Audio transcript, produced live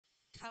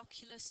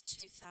Calculus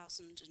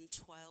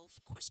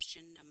 2012,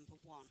 question number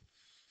 1.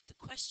 The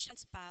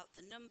question's about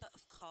the number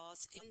of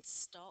cars in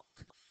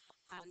stock,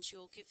 and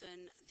you're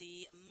given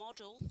the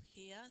model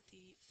here,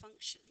 the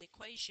function, the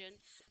equation,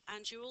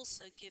 and you're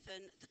also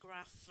given the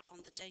graph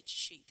on the data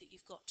sheet that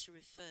you've got to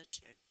refer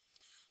to.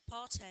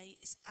 Part A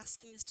is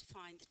asking us to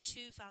find the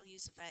two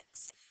values of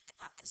x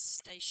at the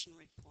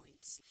stationary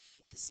points.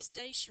 The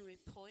stationary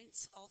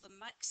points are the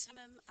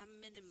maximum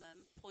and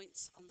minimum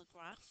points on the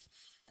graph,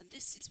 and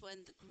this is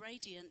when the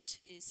gradient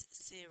is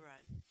 0.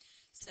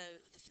 So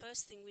the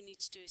first thing we need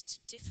to do is to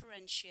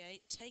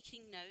differentiate,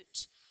 taking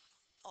note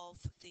of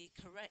the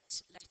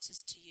correct letters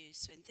to use.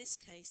 So in this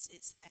case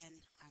it's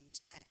n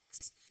and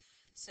x.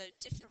 So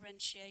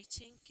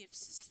differentiating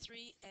gives us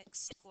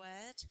 3x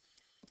squared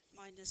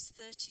minus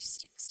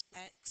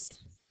 36x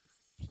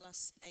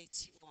plus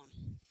 81.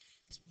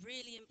 It's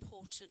really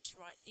important to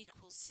write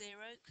equals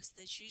 0 because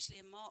there's usually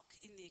a mark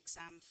in the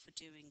exam for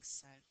doing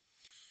so.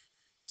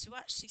 To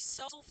actually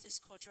solve this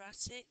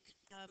quadratic,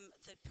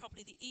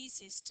 probably the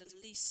easiest and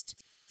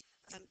least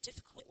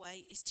difficult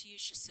way is to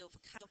use your silver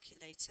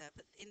calculator,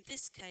 but in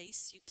this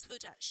case you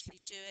could actually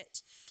do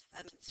it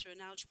through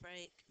an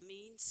algebraic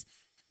means.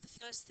 The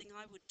first thing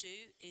I would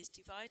do is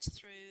divide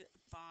through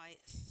by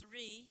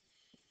 3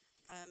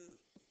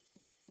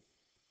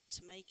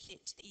 to make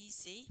it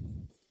easy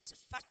to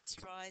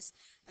factorise,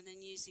 and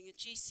then using a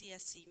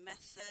GCSE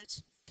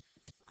method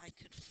I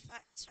could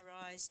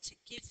factorise to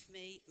give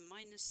me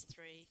minus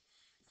 3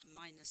 and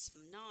minus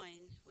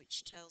 9,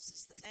 which tells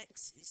us that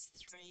x is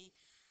 3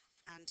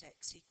 and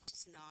x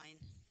equals 9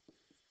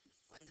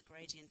 when the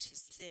gradient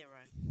is 0.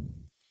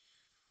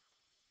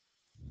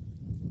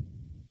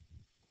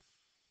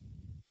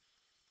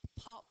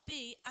 Part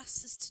B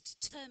asks us to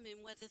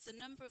determine whether the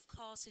number of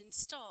cars in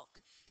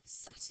stock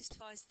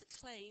satisfies the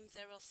claim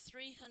there are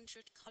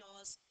 300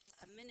 cars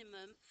a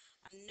minimum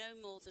and no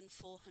more than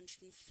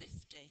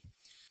 450.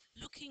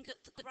 Looking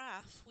at the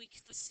graph, we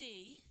can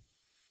see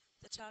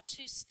that our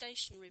two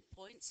stationary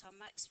points, our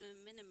maximum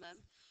and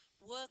minimum,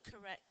 were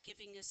correct,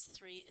 giving us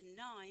 3 and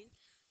 9,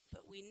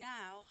 but we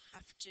now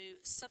have to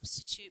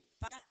substitute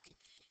back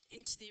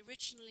into the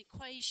original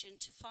equation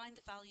to find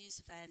the values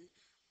of n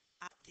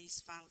at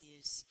these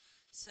values.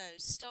 So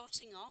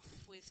starting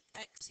off with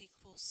x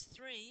equals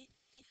 3,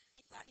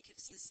 that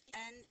gives us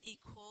n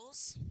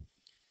equals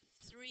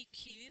 3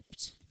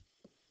 cubed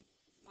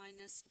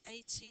minus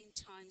 18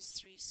 times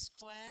 3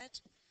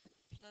 squared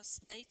plus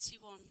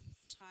 81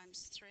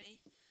 times 3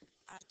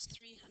 at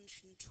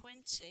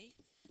 320.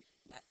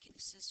 That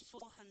gives us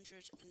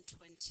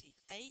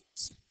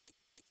 428.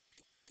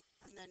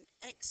 And then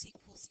x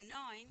equals 9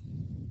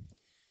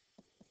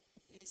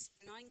 is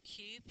 9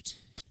 cubed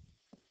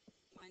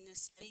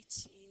minus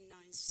 18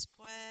 9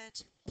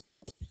 squared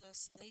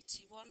plus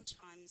 81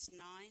 times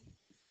 9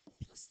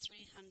 plus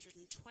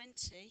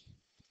 320.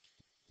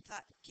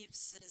 That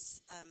gives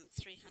us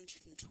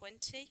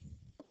 320.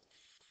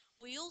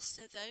 We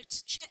also, though,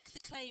 to check the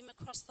claim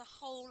across the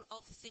whole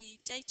of the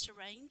data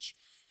range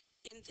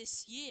in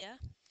this year,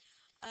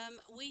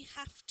 we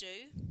have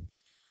to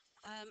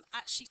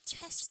actually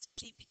test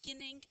the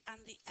beginning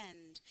and the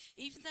end.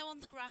 Even though on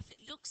the graph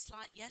it looks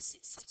like, yes,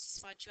 it's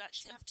satisfied, you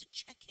actually have to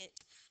check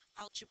it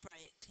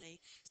algebraically.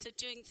 So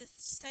doing the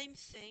same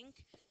thing,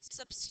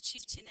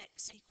 substituting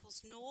x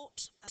equals 0,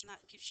 and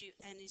that gives you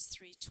n is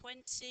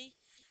 320,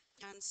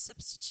 and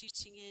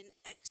substituting in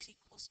x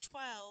equals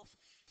 12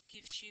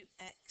 gives you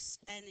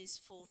n is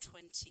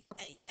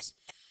 428.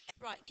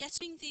 Right,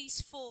 getting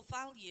these 4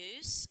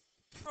 values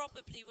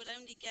probably will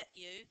only get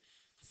you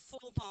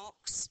 4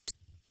 marks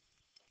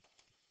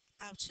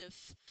out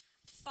of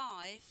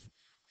 5.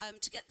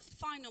 To get the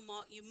final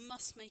mark, you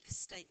must make a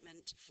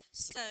statement.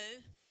 So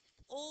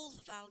all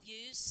the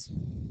values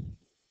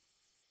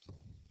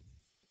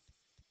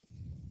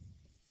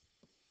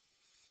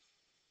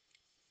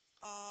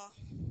are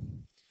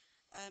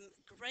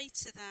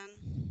greater than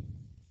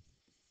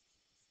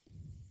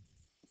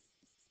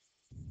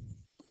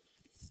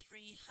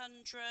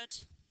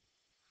 300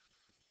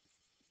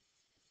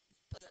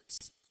 but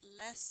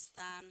less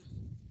than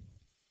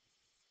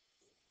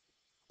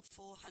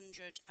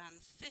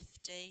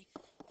 450.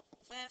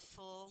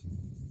 Therefore,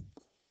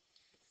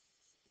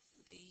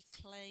 the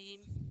claim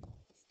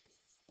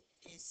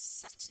is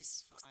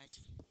satisfied.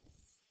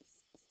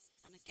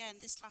 And again,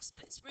 this last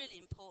bit is really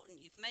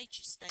important. You've made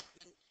your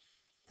statement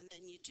and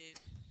then you do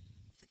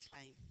the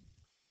claim.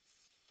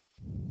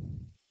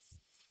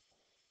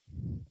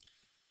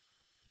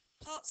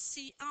 Part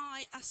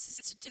CI asks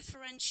us to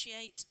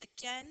differentiate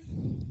again.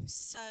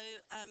 So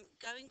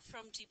going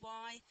from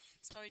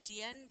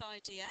dn by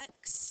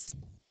dx,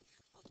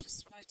 I'll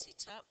just write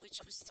it up,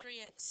 which was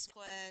 3x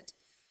squared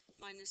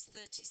minus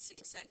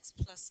 36x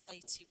plus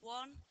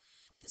 81.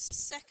 The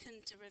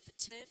second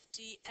derivative,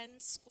 dn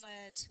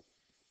squared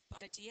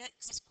by dx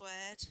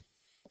squared,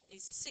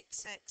 is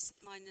 6x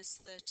minus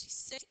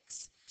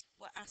 36.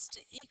 We're asked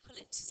to equal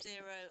it to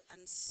 0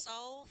 and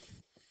solve.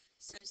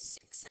 So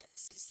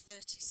 6x is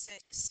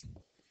 36,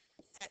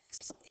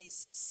 x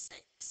is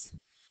 6.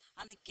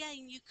 And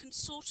again, you can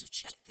sort of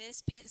check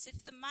this, because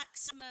if the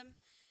maximum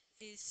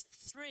is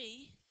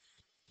 3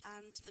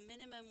 and the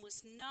minimum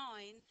was 9,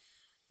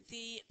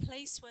 the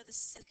place where the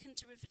second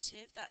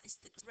derivative, that is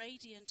the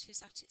gradient,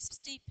 is at its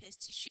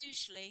steepest is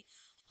usually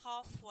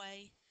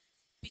halfway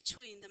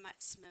between the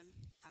maximum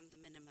and the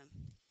minimum.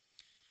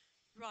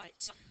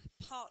 Right,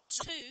 part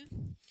 2,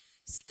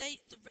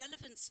 state the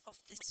relevance of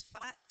this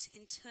fact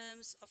in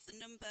terms of the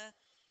number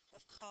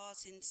of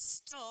cars in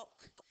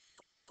stock.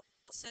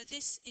 So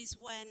this is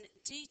when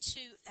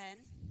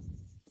d2n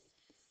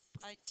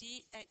by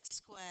dx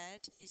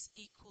squared is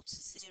equal to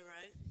 0.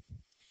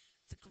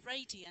 The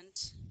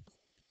gradient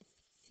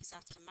is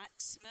at a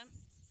maximum,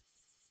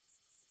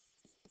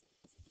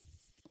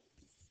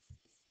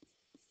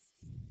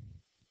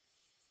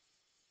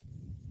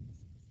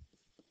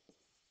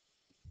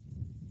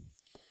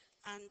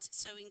 and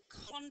so in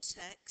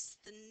context,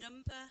 the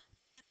number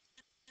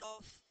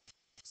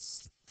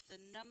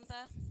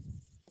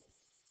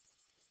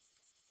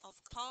of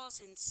cars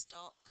in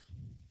stock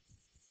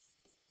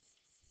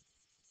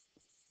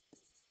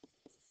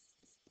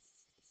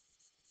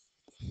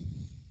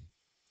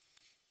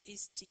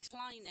is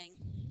declining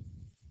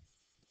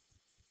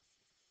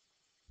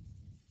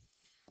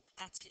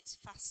at its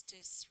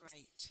fastest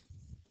rate.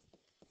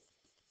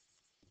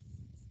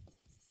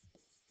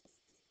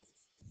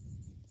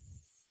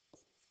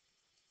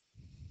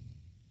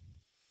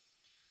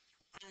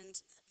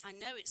 And I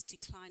know it's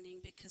declining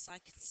because I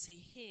can see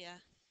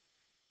here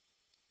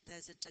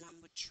there's a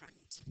downward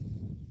trend.